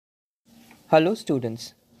Hello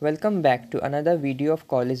students, welcome back to another video of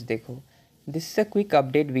CollegeDekho. This is a quick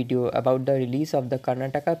update video about the release of the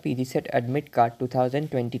Karnataka PGCET Admit Card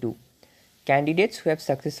 2022. Candidates who have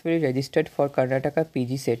successfully registered for Karnataka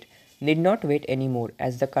PGCET need not wait anymore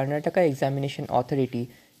as the Karnataka Examination Authority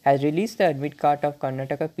has released the Admit Card of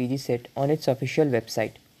Karnataka PGCET on its official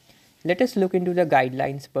website. Let us look into the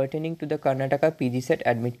guidelines pertaining to the Karnataka PGCET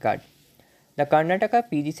Admit Card. The Karnataka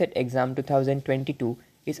PGCET exam 2022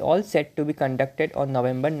 is all set to be conducted on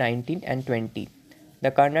November 19 and 20.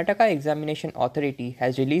 The Karnataka Examination Authority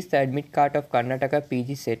has released the admit card of Karnataka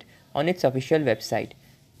PGCET on its official website.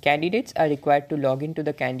 Candidates are required to log into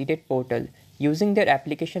the candidate portal using their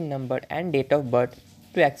application number and date of birth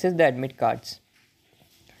to access the admit cards.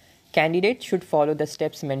 Candidates should follow the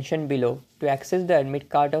steps mentioned below to access the admit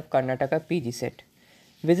card of Karnataka PGCET.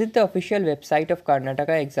 Visit the official website of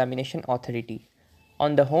Karnataka Examination Authority.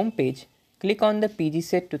 On the home page, click on the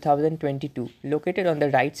PGCET 2022 located on the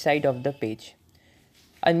right side of the page.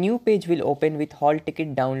 A new page will open with hall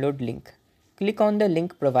ticket download link. Click on the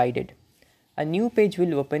link provided. A new page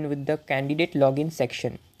will open with the candidate login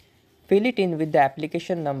section. Fill it in with the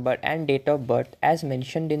application number and date of birth as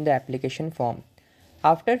mentioned in the application form.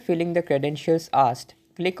 After filling the credentials asked,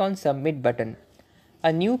 click on Submit button.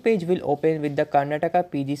 A new page will open with the Karnataka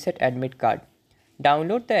PGCET admit card.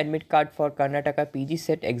 Download the admit card for Karnataka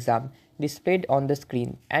PGCET exam displayed on the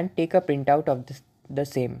screen and take a printout of the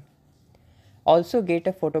same. Also get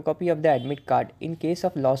a photocopy of the admit card in case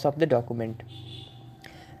of loss of the document.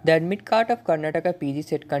 The admit card of Karnataka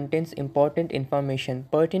PGCET contains important information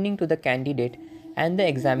pertaining to the candidate and the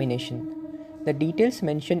examination. The details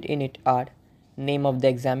mentioned in it are name of the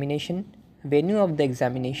examination, venue of the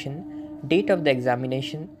examination, date of the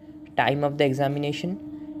examination, time of the examination,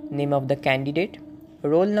 name of the candidate,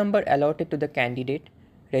 roll number allotted to the candidate,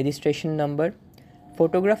 registration number,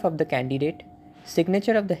 photograph of the candidate,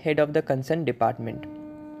 signature of the head of the concerned department.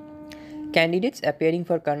 Candidates appearing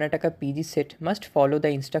for Karnataka PGCET must follow the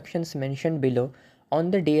instructions mentioned below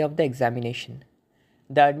on the day of the examination.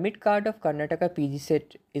 The admit card of Karnataka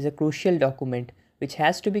PGCET is a crucial document which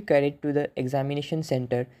has to be carried to the examination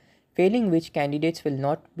center, failing which candidates will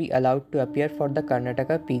not be allowed to appear for the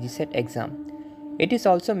Karnataka PGCET exam. It is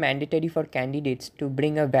also mandatory for candidates to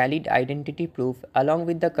bring a valid identity proof along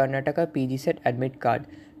with the Karnataka PGCET admit card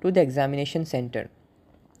to the examination center.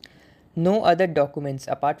 No other documents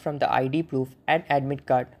apart from the ID proof and admit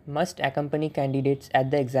card must accompany candidates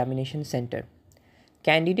at the examination center.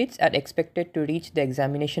 Candidates are expected to reach the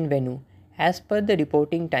examination venue as per the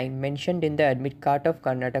reporting time mentioned in the admit card of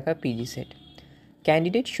Karnataka PGCET.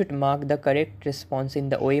 Candidates should mark the correct response in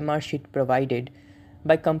the OMR sheet provided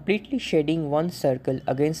by completely shading one circle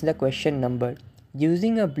against the question number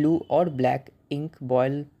using a blue or black ink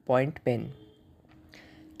ballpoint pen.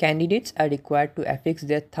 Candidates are required to affix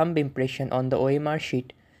their thumb impression on the OMR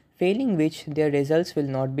sheet, failing which their results will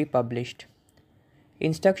not be published.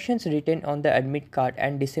 Instructions written on the admit card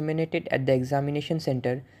and disseminated at the examination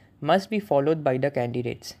center must be followed by the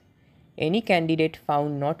candidates. Any candidate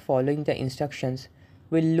found not following the instructions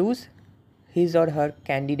will lose his or her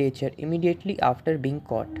candidature immediately after being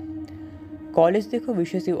caught. CollegeDekho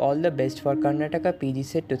wishes you all the best for Karnataka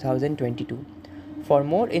PGCET 2022. For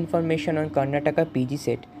more information on Karnataka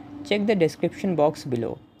PGCET, check the description box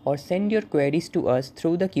below or send your queries to us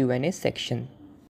through the Q&A section.